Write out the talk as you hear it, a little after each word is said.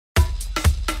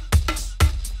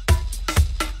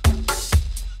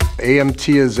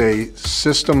AMT is a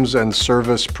systems and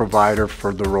service provider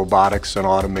for the robotics and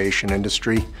automation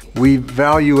industry. We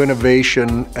value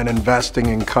innovation and investing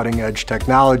in cutting-edge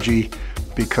technology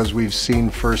because we've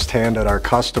seen firsthand at our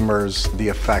customers the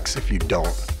effects if you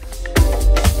don't.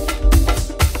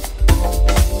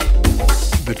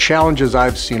 The challenges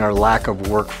I've seen are lack of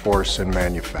workforce in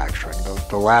manufacturing.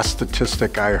 The last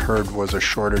statistic I heard was a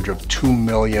shortage of 2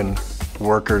 million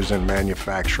workers in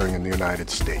manufacturing in the United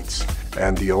States,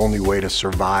 and the only way to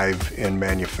survive in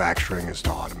manufacturing is to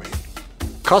automate.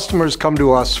 Customers come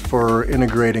to us for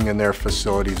integrating in their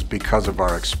facilities because of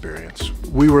our experience.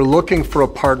 We were looking for a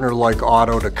partner like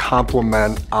OTTO to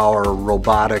complement our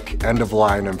robotic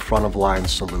end-of-line and front-of-line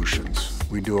solutions.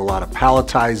 We do a lot of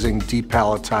palletizing,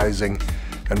 depalletizing,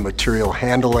 and material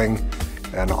handling,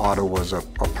 and OTTO was a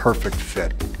perfect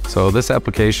fit. So this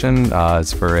application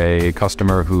is for a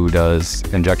customer who does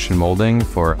injection molding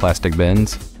for plastic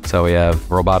bins. So we have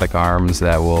robotic arms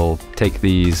that will take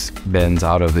these bins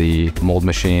out of the mold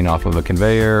machine off of a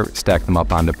conveyor, stack them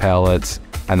up onto pallets,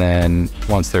 and then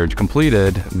once they're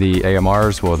completed, the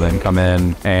AMRs will then come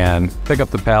in and pick up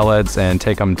the pallets and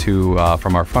take them to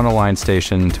from our front of line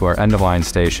station to our end of line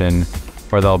station,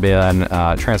 where they'll be then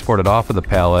transported off of the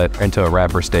pallet into a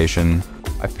wrapper station.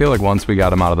 I feel like once we got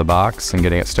them out of the box and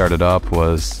getting it started up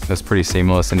was pretty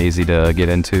seamless and easy to get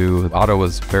into. OTTO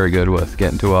was very good with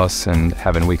getting to us and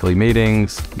having weekly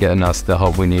meetings, getting us the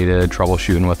help we needed,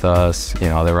 troubleshooting with us. You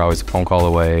know, they were always a phone call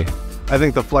away. I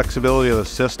think the flexibility of the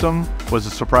system was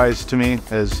a surprise to me,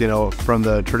 as you know, from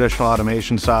the traditional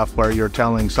automation software, you're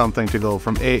telling something to go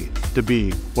from A to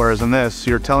B, whereas in this,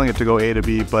 you're telling it to go A to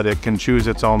B, but it can choose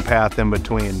its own path in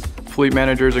between. Fleet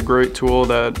Manager is a great tool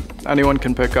that anyone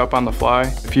can pick up on the fly.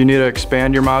 If you need to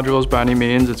expand your modules by any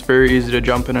means, it's very easy to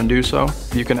jump in and do so.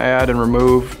 You can add and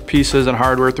remove pieces and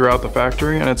hardware throughout the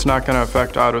factory, and it's not going to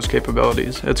affect OTTO's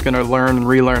capabilities. It's going to learn and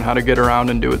relearn how to get around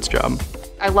and do its job.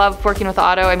 I love working with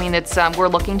OTTO. I mean, we're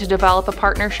looking to develop a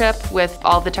partnership with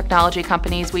all the technology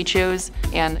companies we choose,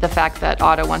 and the fact that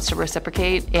OTTO wants to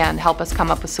reciprocate and help us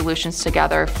come up with solutions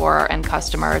together for our end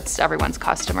customer. It's everyone's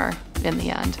customer in the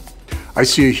end. I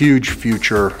see a huge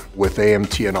future with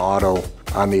AMT and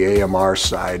OTTO on the AMR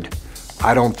side.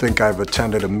 I don't think I've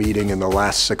attended a meeting in the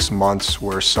last 6 months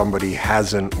where somebody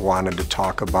hasn't wanted to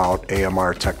talk about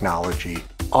AMR technology.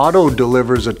 OTTO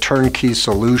delivers a turnkey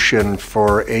solution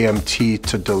for AMT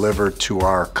to deliver to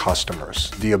our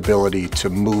customers, the ability to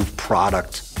move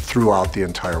product throughout the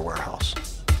entire warehouse.